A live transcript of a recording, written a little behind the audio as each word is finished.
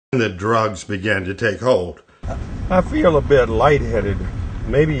The drugs began to take hold. I feel a bit lightheaded.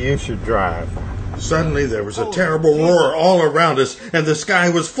 Maybe you should drive. Suddenly there was a terrible roar all around us, and the sky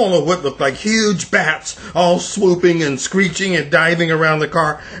was full of what looked like huge bats, all swooping and screeching and diving around the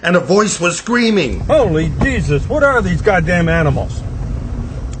car, and a voice was screaming. Holy Jesus, what are these goddamn animals?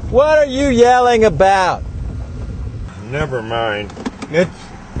 What are you yelling about? Never mind. It's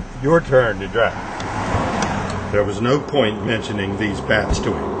your turn to drive. There was no point mentioning these bats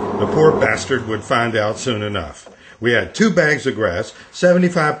to him. The poor bastard would find out soon enough. We had 2 bags of grass,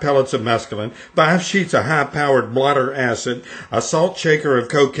 75 pellets of mescaline, 5 sheets of high-powered blotter acid, a salt shaker of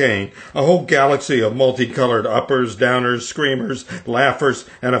cocaine, a whole galaxy of multicolored uppers, downers, screamers, laughers,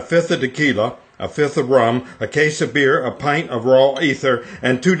 and a 5th of tequila, a 5th of rum, a case of beer, a pint of raw ether,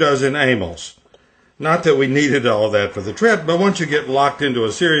 and 24 amyls. Not that we needed all that for the trip, but once you get locked into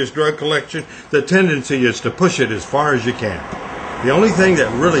a serious drug collection, the tendency is to push it as far as you can. The only thing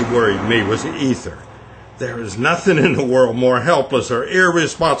that really worried me was the ether. There is nothing in the world more helpless or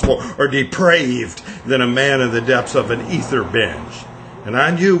irresponsible or depraved than a man in the depths of an ether binge. And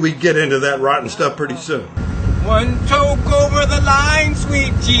I knew we'd get into that rotten stuff pretty soon. One choke over the line,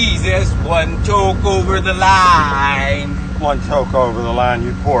 sweet Jesus. One choke over the line. One choke over the line,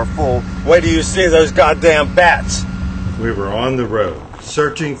 you poor fool. Wait till you see those goddamn bats. We were on the road,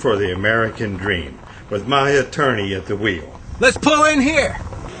 searching for the American dream, with my attorney at the wheel. Let's pull in here.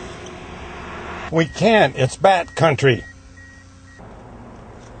 We can't. It's bat country.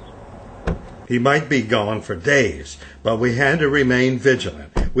 He might be gone for days, but we had to remain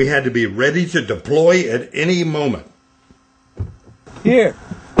vigilant. We had to be ready to deploy at any moment. Here,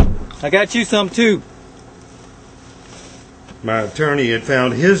 I got you some too. My attorney had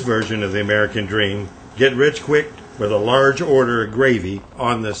found his version of the American dream, get rich quick with a large order of gravy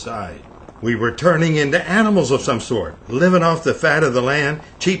on the side. We were turning into animals of some sort, living off the fat of the land,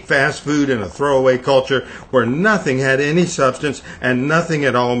 cheap fast food in a throwaway culture where nothing had any substance and nothing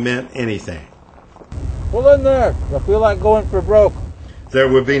at all meant anything. Pull in there. I feel like going for broke. There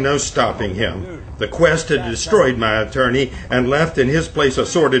would be no stopping him. The quest had destroyed my attorney and left in his place a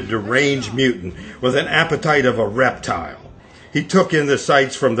sort of deranged mutant with an appetite of a reptile. He took in the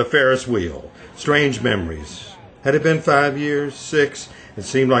sights from the Ferris wheel, strange memories. Had it been 5 years, 6? It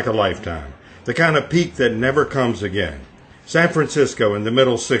seemed like a lifetime. The kind of peak that never comes again. San Francisco in the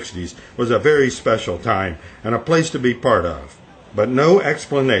middle 60s was a very special time and a place to be part of. But no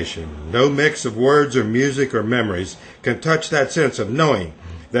explanation, no mix of words or music or memories can touch that sense of knowing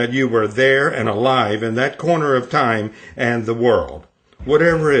that you were there and alive in that corner of time and the world,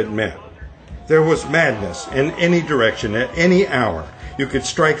 whatever it meant. There was madness in any direction at any hour. You could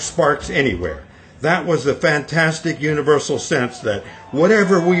strike sparks anywhere. That was the fantastic universal sense that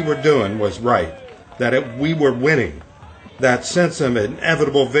whatever we were doing was right, that we were winning, that sense of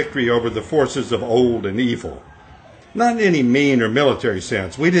inevitable victory over the forces of old and evil. Not in any mean or military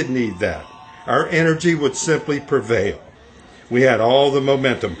sense. We didn't need that. Our energy would simply prevail. We had all the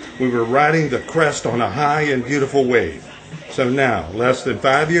momentum. We were riding the crest on a high and beautiful wave. So now, less than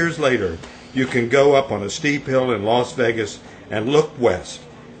 5 years later, you can go up on a steep hill in Las Vegas and look west.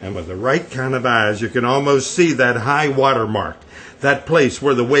 And with the right kind of eyes, you can almost see that high water mark, that place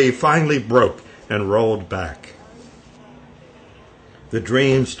where the wave finally broke and rolled back. The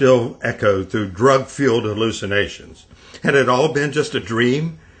dream still echoed through drug-fueled hallucinations. Had it all been just a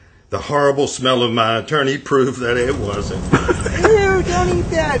dream? The horrible smell of my attorney proved that it wasn't. Ew, don't eat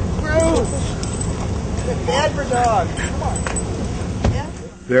that. Gross. It's bad for dogs. Come on. Yeah?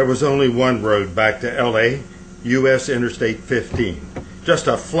 There was only one road back to L.A., U.S. Interstate 15. Just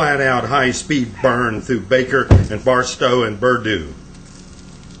a flat-out high-speed burn through Baker and Barstow and Purdue.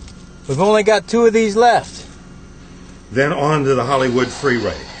 We've only got 2 of these left. Then on to the Hollywood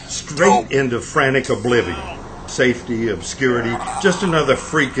freeway, straight into frantic oblivion. Safety, obscurity, just another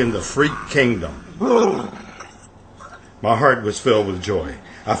freak in the freak kingdom. My heart was filled with joy.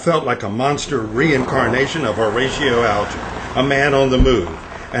 I felt like a monster reincarnation of Horatio Alger, a man on the move,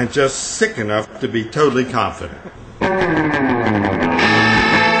 and just sick enough to be totally confident.